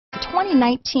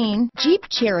2019 Jeep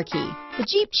Cherokee. The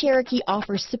Jeep Cherokee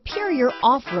offers superior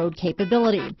off-road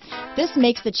capability. This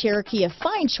makes the Cherokee a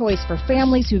fine choice for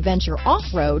families who venture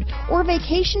off-road or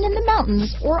vacation in the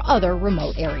mountains or other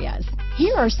remote areas.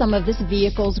 Here are some of this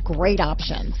vehicle's great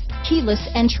options: keyless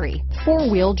entry,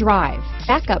 four-wheel drive,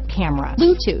 backup camera,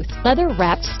 Bluetooth,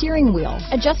 leather-wrapped steering wheel,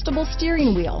 adjustable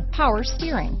steering wheel, power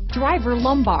steering, driver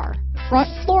lumbar, front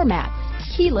floor mats,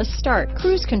 keyless start,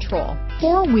 cruise control,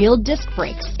 four-wheel disc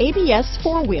brakes, ABS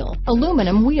four-wheel,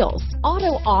 aluminum wheels,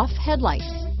 auto-off headlights,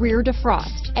 rear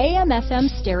defrost, AM/FM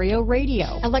stereo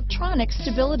radio, electronic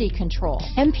stability control,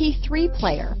 MP3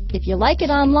 player. If you like it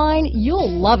online, you'll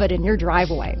love it in your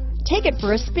driveway. Take it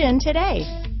for a spin today.